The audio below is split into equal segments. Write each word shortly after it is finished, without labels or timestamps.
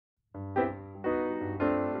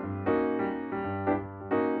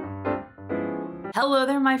Hello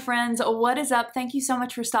there, my friends. What is up? Thank you so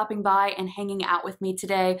much for stopping by and hanging out with me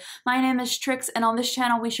today. My name is Trix, and on this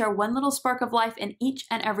channel, we share one little spark of life in each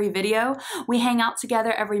and every video. We hang out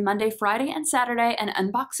together every Monday, Friday, and Saturday and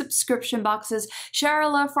unbox subscription boxes, share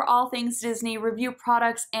our love for all things Disney, review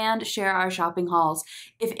products, and share our shopping hauls.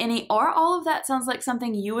 If any or all of that sounds like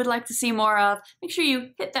something you would like to see more of, make sure you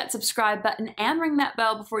hit that subscribe button and ring that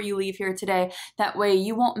bell before you leave here today. That way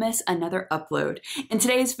you won't miss another upload. In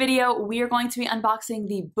today's video, we are going to be unboxing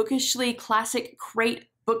the Bookishly Classic Crate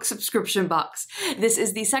book subscription box. This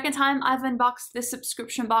is the second time I've unboxed this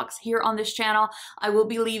subscription box here on this channel. I will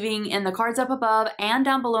be leaving in the cards up above and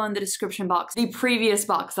down below in the description box the previous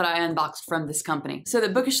box that I unboxed from this company. So the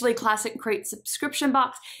Bookishly Classic Crate subscription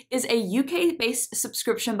box is a UK-based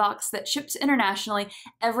subscription box that ships internationally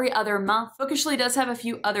every other month. Bookishly does have a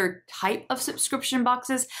few other type of subscription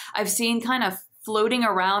boxes I've seen kind of floating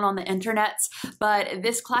around on the internets, but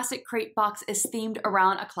this classic crate box is themed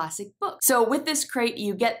around a classic book. So with this crate,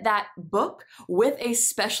 you get that book with a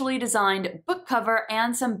specially designed book cover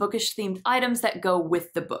and some bookish themed items that go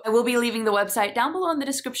with the book. I will be leaving the website down below in the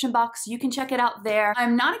description box. You can check it out there.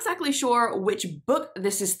 I'm not exactly sure which book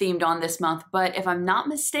this is themed on this month, but if I'm not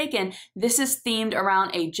mistaken, this is themed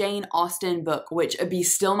around a Jane Austen book, which Be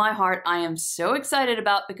Still My Heart I am so excited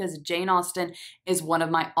about because Jane Austen is one of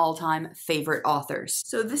my all-time favorite authors.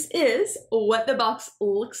 So this is what the box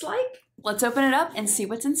looks like. Let's open it up and see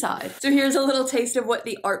what's inside. So here's a little taste of what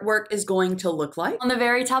the artwork is going to look like. On the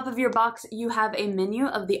very top of your box, you have a menu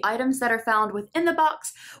of the items that are found within the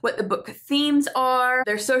box, what the book themes are,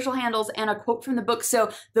 their social handles, and a quote from the book.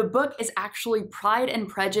 So the book is actually Pride and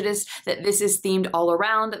Prejudice that this is themed all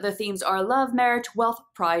around. The themes are love, marriage, wealth,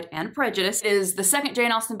 pride, and prejudice. It is the second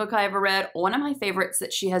Jane Austen book I ever read, one of my favorites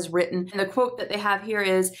that she has written. And the quote that they have here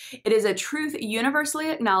is, "It is a truth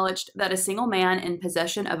universally acknowledged that a single man in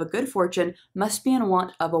possession of a good fortune must be in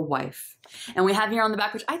want of a wife." And we have here on the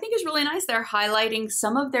back, which I think is really nice, they're highlighting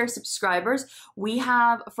some of their subscribers. We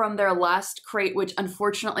have from their last crate, which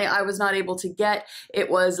unfortunately I was not able to get,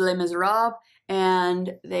 it was Les Miserables,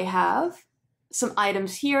 and they have some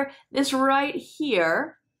items here. This right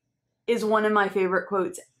here is one of my favorite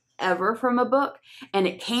quotes ever from a book, and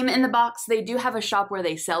it came in the box. They do have a shop where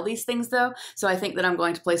they sell these things though, so I think that I'm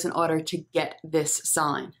going to place an order to get this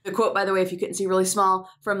signed. The quote, by the way, if you couldn't see really small,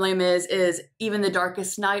 from Les Mis is, "Even the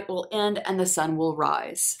darkest night will end and the sun will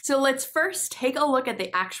rise." So let's first take a look at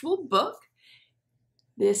the actual book.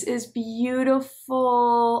 This is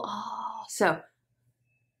beautiful. Oh, so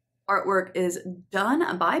artwork is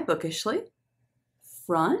done by Bookishly.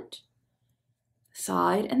 Front,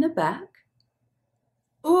 side, and the back.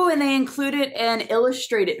 Oh, and they included an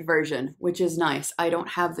illustrated version, which is nice. I don't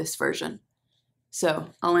have this version, so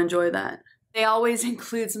I'll enjoy that. They always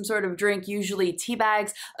include some sort of drink, usually tea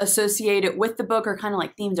bags associated with the book or kind of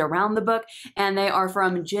like themed around the book. And they are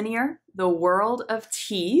from Genier, The World of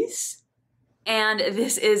Teas. And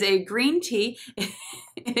this is a green tea.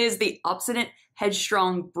 It is the Obstinate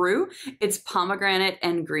Headstrong Brew. It's pomegranate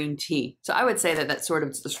and green tea. So I would say that that sort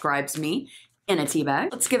of describes me in a tea bag.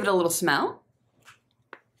 Let's give it a little smell.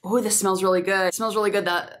 Oh, this smells really good. It smells really good.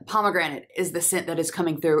 That pomegranate is the scent that is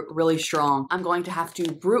coming through really strong. I'm going to have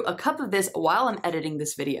to brew a cup of this while I'm editing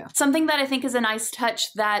this video. Something that I think is a nice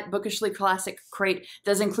touch that Bookishly Classic Crate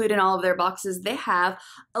does include in all of their boxes, they have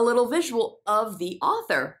a little visual of the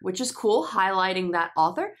author, which is cool, highlighting that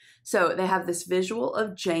author. So they have this visual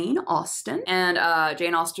of Jane Austen, and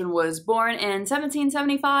Jane Austen was born in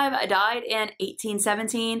 1775, died in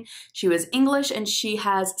 1817. She was English, and she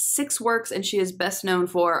has 6 works, and she is best known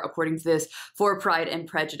for, according to this, for Pride and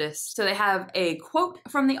Prejudice. So they have a quote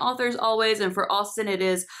from the authors always, and for Austen it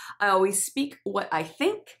is, "I always speak what I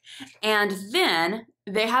think." And then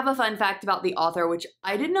they have a fun fact about the author, which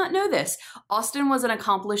I did not know this. Austen was an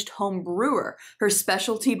accomplished home brewer, her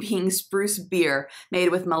specialty being spruce beer made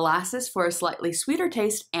with molasses for a slightly sweeter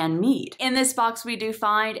taste and mead. In this box, we do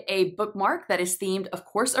find a bookmark that is themed, of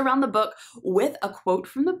course, around the book with a quote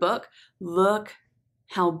from the book. Look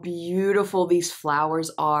how beautiful these flowers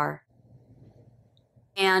are.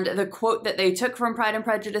 And the quote that they took from Pride and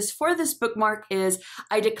Prejudice for this bookmark is,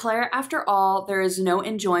 "I declare after all, there is no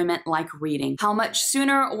enjoyment like reading. How much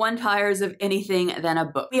sooner one tires of anything than a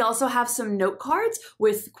book." We also have some note cards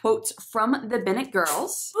with quotes from the Bennett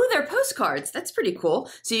girls. Oh, they're postcards. That's pretty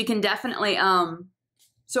cool. So you can definitely,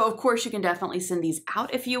 So of course you can definitely send these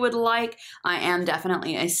out if you would like. I am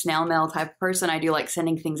definitely a snail mail type of person. I do like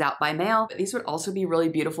sending things out by mail, but these would also be really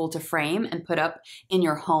beautiful to frame and put up in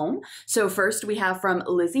your home. So first we have from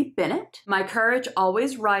Lizzie Bennett, "My courage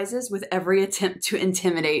always rises with every attempt to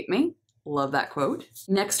intimidate me." Love that quote.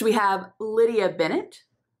 Next we have Lydia Bennett,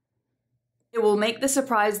 It will make the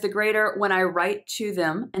surprise the greater when I write to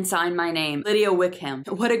them and sign my name, Lydia Wickham.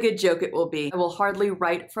 What a good joke it will be. I will hardly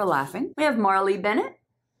write for laughing. We have Marley Bennett.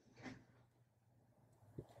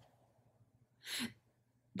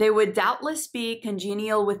 They would doubtless be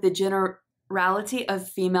congenial with the generality of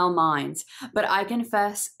female minds, but I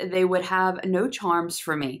confess they would have no charms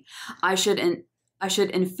for me. I should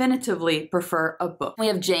infinitively prefer a book. We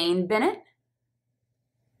have Jane Bennett.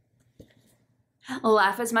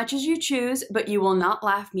 Laugh as much as you choose, but you will not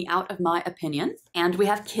laugh me out of my opinion. And we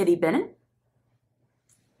have Kitty Bennett.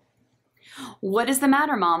 What is the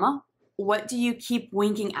matter, Mama? What do you keep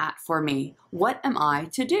winking at for me? What am I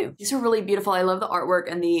to do? These are really beautiful. I love the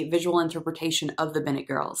artwork and the visual interpretation of the Bennett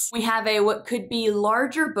girls. We have a what could be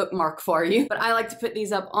larger bookmark for you, but I like to put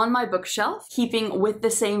these up on my bookshelf, keeping with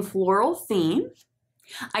the same floral theme.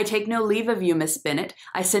 I take no leave of you, Miss Bennett.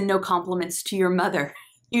 I send no compliments to your mother.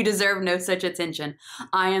 You deserve no such attention.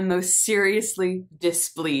 I am most seriously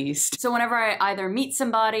displeased. So whenever I either meet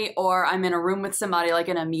somebody or I'm in a room with somebody, like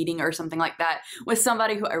in a meeting or something like that, with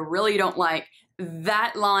somebody who I really don't like,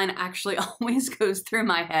 that line actually always goes through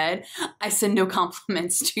my head. I send no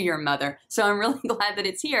compliments to your mother. So I'm really glad that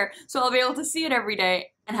it's here, so I'll be able to see it every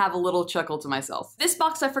day and have a little chuckle to myself. This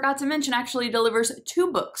box, I forgot to mention, actually delivers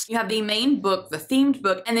 2 books. You have the main book, the themed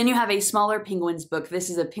book, and then you have a smaller Penguins book. This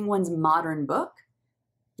is a Penguins modern book.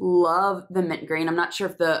 Love the mint green. I'm not sure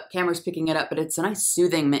if the camera's picking it up, but it's a nice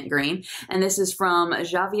soothing mint green. And this is from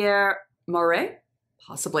Javier Moret,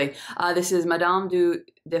 possibly. This is Madame du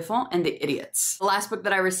Deffant and the Idiots. The last book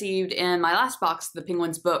that I received in my last box, the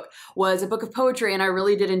Penguins book, was a book of poetry, and I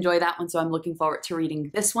really did enjoy that one, so I'm looking forward to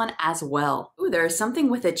reading this one as well. Ooh, there's something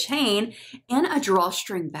with a chain and a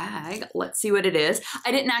drawstring bag. Let's see what it is.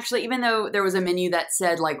 I didn't actually, even though there was a menu that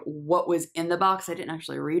said like what was in the box, I didn't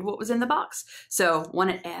actually read what was in the box. So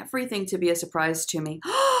wanted everything to be a surprise to me.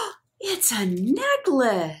 It's a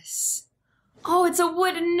necklace. Oh, it's a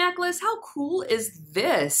wooden necklace. How cool is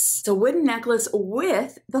this? It's a wooden necklace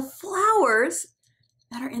with the flowers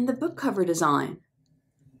that are in the book cover design.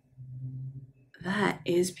 That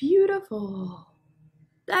is beautiful.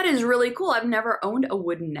 That is really cool. I've never owned a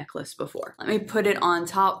wooden necklace before. Let me put it on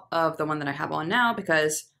top of the one that I have on now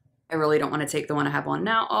because I really don't want to take the one I have on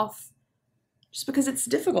now off just because it's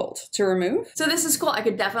difficult to remove. So this is cool. I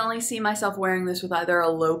could definitely see myself wearing this with either a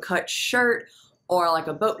low-cut shirt or like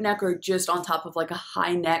a boat neck, or just on top of like a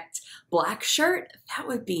high-necked black shirt. That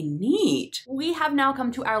would be neat. We have now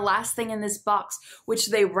come to our last thing in this box, which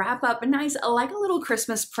they wrap up nice, like a little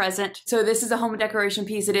Christmas present. So this is a home decoration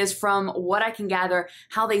piece. It is, from what I can gather,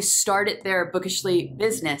 how they started their Bookishly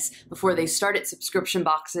business before they started subscription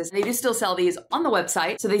boxes. They do still sell these on the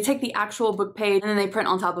website. So they take the actual book page and then they print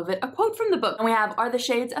on top of it a quote from the book. And we have, "Are the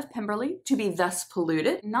shades of Pemberley to be thus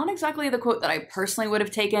polluted?" Not exactly the quote that I personally would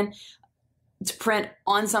have taken to print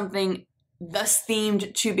on something thus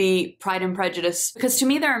themed to be Pride and Prejudice, because to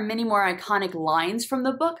me there are many more iconic lines from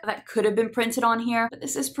the book that could have been printed on here, but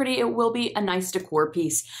this is pretty. It will be a nice decor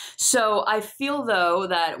piece. So I feel though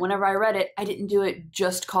that whenever I read it, I didn't do it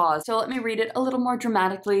just cause. So let me read it a little more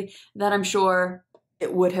dramatically that I'm sure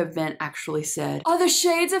it would have been actually said. "Are the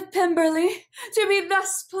shades of Pemberley to be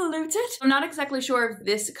thus polluted?" I'm not exactly sure if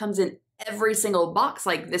this comes in every single box,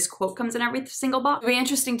 like this quote comes in every single box. It'll be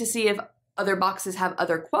interesting to see if other boxes have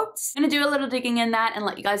other quotes. I'm gonna do a little digging in that and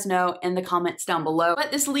let you guys know in the comments down below. But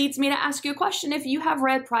this leads me to ask you a question. If you have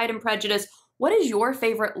read Pride and Prejudice, what is your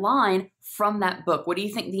favorite line from that book? What do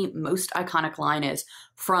you think the most iconic line is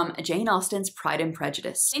from Jane Austen's Pride and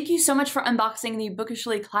Prejudice? Thank you so much for unboxing the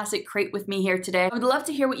Bookishly Classic Crate with me here today. I would love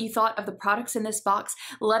to hear what you thought of the products in this box.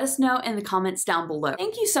 Let us know in the comments down below.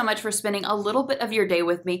 Thank you so much for spending a little bit of your day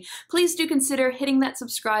with me. Please do consider hitting that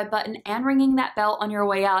subscribe button and ringing that bell on your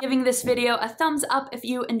way out. Giving this video a thumbs up if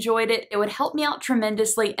you enjoyed it. It would help me out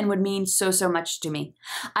tremendously and would mean so, so much to me.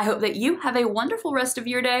 I hope that you have a wonderful rest of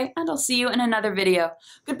your day, and I'll see you in another video.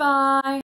 Goodbye.